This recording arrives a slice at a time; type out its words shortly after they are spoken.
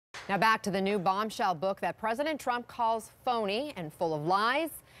Now back to the new bombshell book that President Trump calls phony and full of lies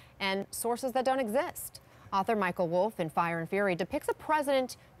and sources that don't exist. Author Michael Wolff in Fire and Fury depicts a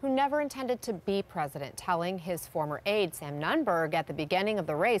president who never intended to be president, telling his former aide, Sam Nunberg, at the beginning of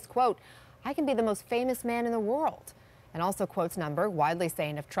the race, quote, "I can be the most famous man in the world." And also quotes Nunberg, widely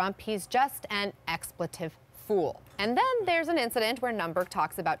saying of Trump, he's just an expletive fool. And then there's an incident where Nunberg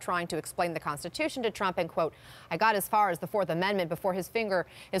talks about trying to explain the Constitution to Trump and, quote, "I got as far as the Fourth Amendment before his finger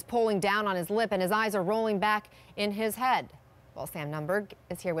is pulling down on his lip and his eyes are rolling back in his head." Well, Sam Nunberg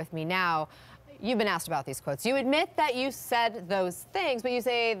is here with me now. You've been asked about these quotes. You admit that you said those things, but you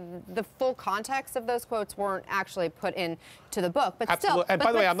say the full context of those quotes weren't actually put into the book. But absolutely. Still, and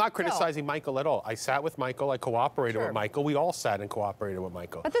by the way, I'm not criticizing Michael at all. I sat with Michael. I cooperated with Michael. We all sat and cooperated with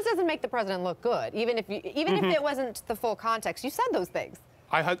Michael. But this doesn't make the president look good, even if if it wasn't the full context. You said those things.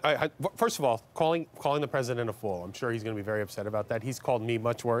 First of all, calling the president a fool, I'm sure he's going to be very upset about that. He's called me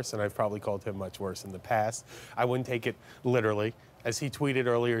much worse, and I've probably called him much worse in the past. I wouldn't take it literally. As he tweeted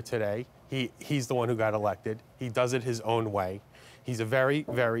earlier today, he's the one who got elected. He does it his own way. He's a very,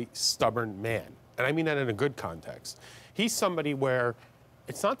 very stubborn man. And I mean that in a good context. He's somebody where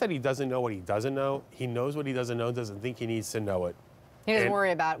it's not that he doesn't know what he doesn't know. He knows what he doesn't know, doesn't think he needs to know it. He doesn't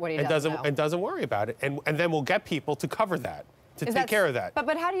worry about what he doesn't know. And doesn't worry about it. And then we'll get people to cover that, to take care of that.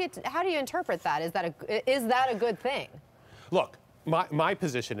 But how do you interpret that? Is that a good thing? Look, my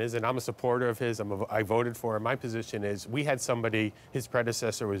position is, and I'm a supporter of his, I voted for him, my position is we had somebody, his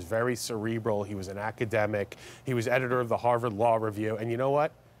predecessor was very cerebral, he was an academic, he was editor of the Harvard Law Review, and you know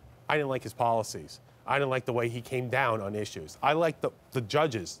what? I didn't like his policies. I didn't like the way he came down on issues. I like the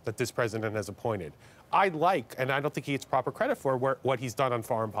judges that this president has appointed. And I don't think he gets proper credit for what he's done on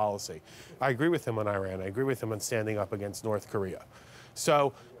foreign policy. I agree with him on Iran. I agree with him on standing up against North Korea.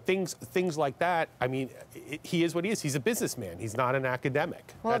 So things like that, I mean, he is what he is. He's a businessman. He's not an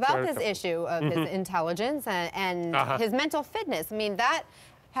academic. Well, about this issue of his intelligence and his mental fitness, I mean, that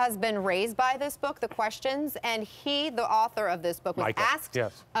has been raised by this book, the questions, and he, the author of this book, was Michael, asked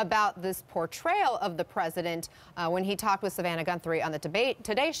about this portrayal of the president when he talked with Savannah Guthrie on the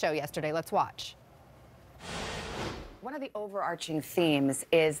Today Show yesterday. Let's watch. One of the overarching themes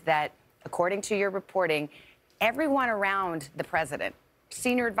is that, according to your reporting, everyone around the president,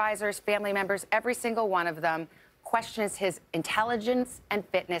 senior advisors, family members, every single one of them questions his intelligence and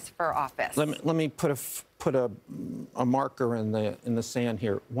fitness for office. Let me put a marker in the sand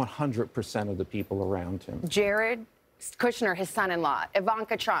here. 100% of the people around him. Jared Kushner, his son-in-law,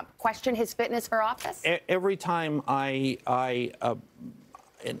 Ivanka Trump, question his fitness for office? Every time and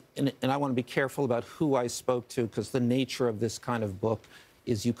I want to be careful about who I spoke to, because the nature of this kind of book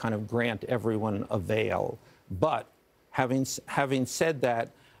is you kind of grant everyone a veil. But having said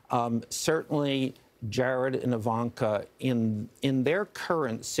that, certainly Jared and Ivanka, in their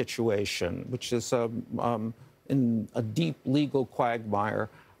current situation, which is in a deep legal quagmire,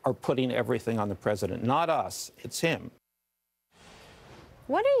 are putting everything on the president. Not us, it's him.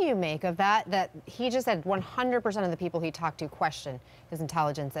 What do you make of that he just said 100% of the people he talked to question his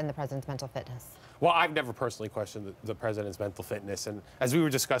intelligence and the president's mental fitness? Well, I've never personally questioned the president's mental fitness. And as we were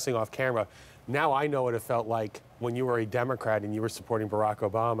discussing off camera, now I know what it felt like when you were a Democrat and you were supporting Barack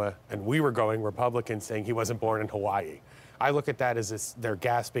Obama and we were going Republican saying he wasn't born in Hawaii. I look at that as they're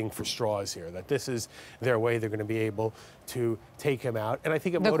gasping for straws here, that this is their way they're going to be able to take him out. And I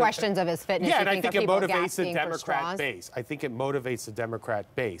think the questions of his fitness. Yeah, and I think it motivates the Democrat base. I think it motivates the Democrat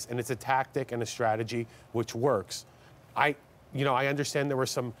base. And it's a tactic and a strategy which works. I understand there were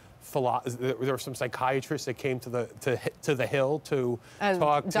some psychiatrists that came to the Hill to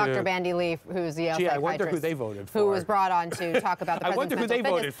talk to Dr. Bandy Lee, who's the psychiatrist. I wonder who they voted for. Who was brought on to talk about the president's I wonder who they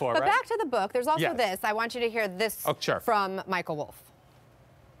mental voted fitness. for, But right? back to the book, there's also this. I want you to hear this from Michael Wolff.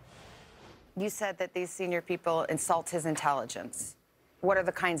 You said that these senior people insult his intelligence. What are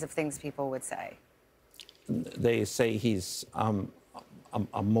the kinds of things people would say? They say he's a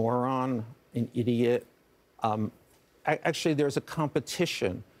moron, an idiot. Actually, there's a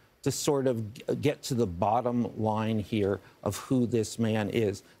competition to sort of get to the bottom line here of who this man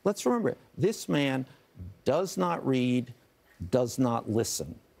is. Let's remember, this man does not read, does not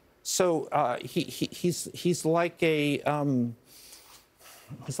listen. So he's like a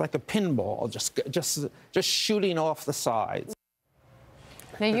pinball, just shooting off the sides.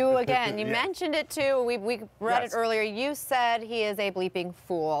 Now, you mentioned it too. We read it earlier. You said he is a bleeping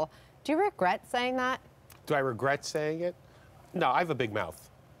fool. Do you regret saying that? Do I regret saying it? No, I have a big mouth.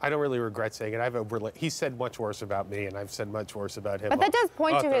 I don't really regret saying it. He's said much worse about me, and I've said much worse about him. But that does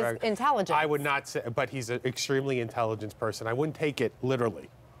point to his intelligence. I would not say, but he's an extremely intelligent person. I wouldn't take it literally.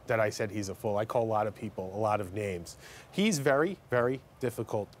 that I said he's a fool. I call a lot of people a lot of names. He's very, very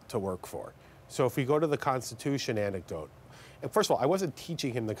difficult to work for. So if we go to the Constitution anecdote, and first of all, I wasn't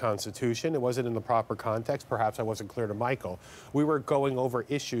teaching him the Constitution. It wasn't in the proper context. Perhaps I wasn't clear to Michael. We were going over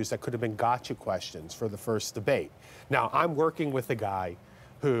issues that could have been gotcha questions for the first debate. Now, I'm working with a guy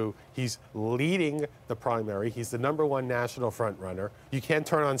who he's leading the primary. He's the #1 national frontrunner. You can't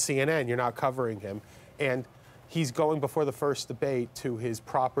turn on CNN. You're not covering him. And he's going before the first debate to his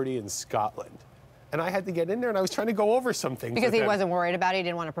property in Scotland. And I had to get in there, and I was trying to go over some things. Because he wasn't worried about it? He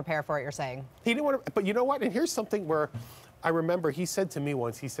didn't want to prepare for it, you're saying? He didn't want to, but you know what? And here's something where I remember he said to me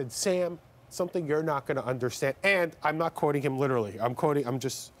once, he said, Sam, something you're not going to understand. And I'm not quoting him literally.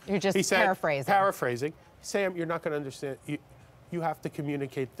 You're just he said, paraphrasing. Paraphrasing. Sam, you're not going to understand. You have to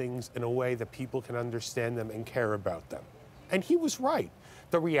communicate things in a way that people can understand them and care about them. And he was right.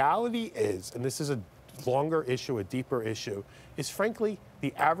 The reality is, and this is a longer issue, a deeper issue, is frankly,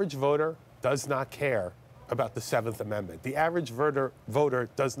 the average voter does not care about the 7th Amendment. The average voter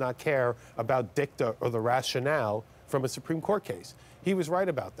does not care about dicta or the rationale from a Supreme Court case. He was right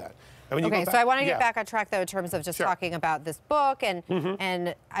about that. Okay, so I want to get back on track, though, in terms of just talking about this book, and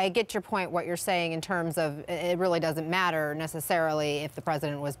and I get your point, what you're saying in terms of it really doesn't matter necessarily if the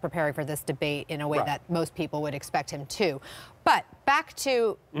president was preparing for this debate in a way that most people would expect him to. But back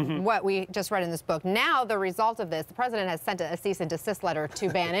to what we just read in this book. Now, the result of this, the president has sent a cease and desist letter to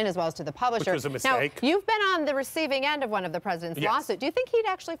Bannon as well as to the publisher. Which was a mistake. Now, you've been on the receiving end of one of the president's lawsuits. Do you think he'd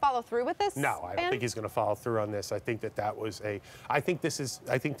actually follow through with this? No, I don't think he's going to follow through on this. I think that was I think this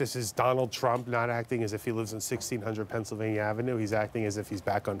is Donald Trump not acting as if he lives in 1600 Pennsylvania Avenue. He's acting as if he's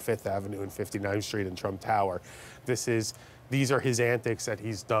back on 5th Avenue and 59th Street in Trump Tower. These are his antics that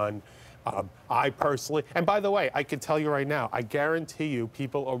he's done. I personally, and by the way, I can tell you right now, I guarantee you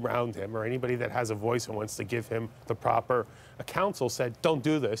people around him or anybody that has a voice and wants to give him the proper counsel said, don't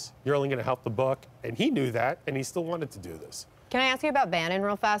do this. You're only going to help the book. And he knew that, and he still wanted to do this. Can I ask you about Bannon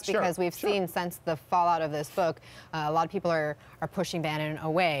real fast? Because we've seen since the fallout of this book, a lot of people are pushing Bannon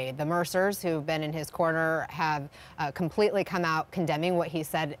away. The Mercers, who've been in his corner, have completely come out condemning what he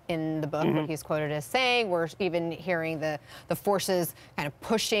said in the book, what he's quoted as saying. We're even hearing the forces kind of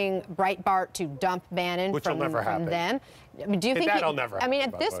pushing Breitbart to dump Bannon from them. I mean, do you think that'll never happen? I mean,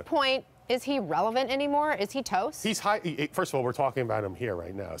 at this point, is he relevant anymore? Is he toast? He's first of all, we're talking about him here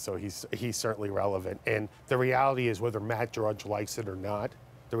right now, so he's certainly relevant. And the reality is, whether Matt Drudge likes it or not,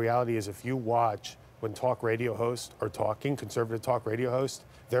 the reality is if you watch when talk radio hosts are talking, conservative talk radio hosts,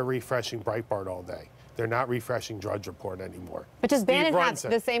 they're refreshing Breitbart all day. They're not refreshing Drudge Report anymore. But does Bannon have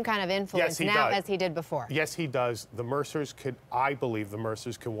the same kind of influence now does. as he did before? Yes, he does. The Mercers I believe the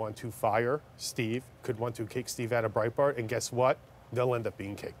Mercers could want to fire Steve, could want to kick Steve out of Breitbart, and guess what? They'll end up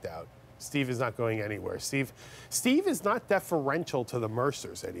being kicked out. Steve is not going anywhere. Steve is not deferential to the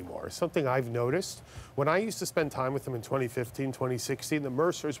Mercers anymore. Something I've noticed. When I used to spend time with him in 2015, 2016, the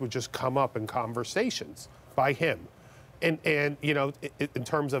Mercers would just come up in conversations by him. And you know, in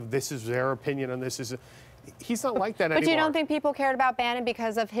terms of this is their opinion on this, he's not like that anymore. But you don't think people cared about Bannon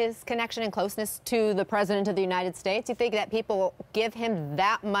because of his connection and closeness to the President of the United States? You think that people give him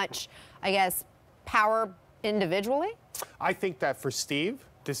that much, I guess, power individually? I think that for Steve,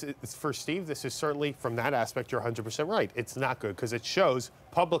 this is certainly, from that aspect, you're 100% right. It's not good because it shows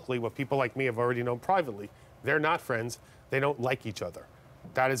publicly what people like me have already known privately. They're not friends. They don't like each other.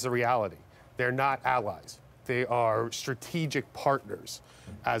 That is the reality. They're not allies. They are strategic partners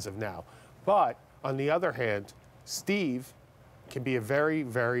as of now. But on the other hand, Steve can be a very,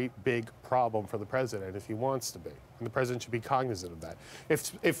 very big problem for the president if he wants to be. And the president should be cognizant of that.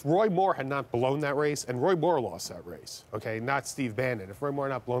 If Roy Moore had not blown that race, and Roy Moore lost that race, okay, not Steve Bannon. If Roy Moore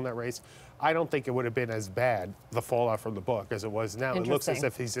had not blown that race, I don't think it would have been as bad, the fallout from the book, as it was now. It looks as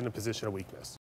if he's in a position of weakness.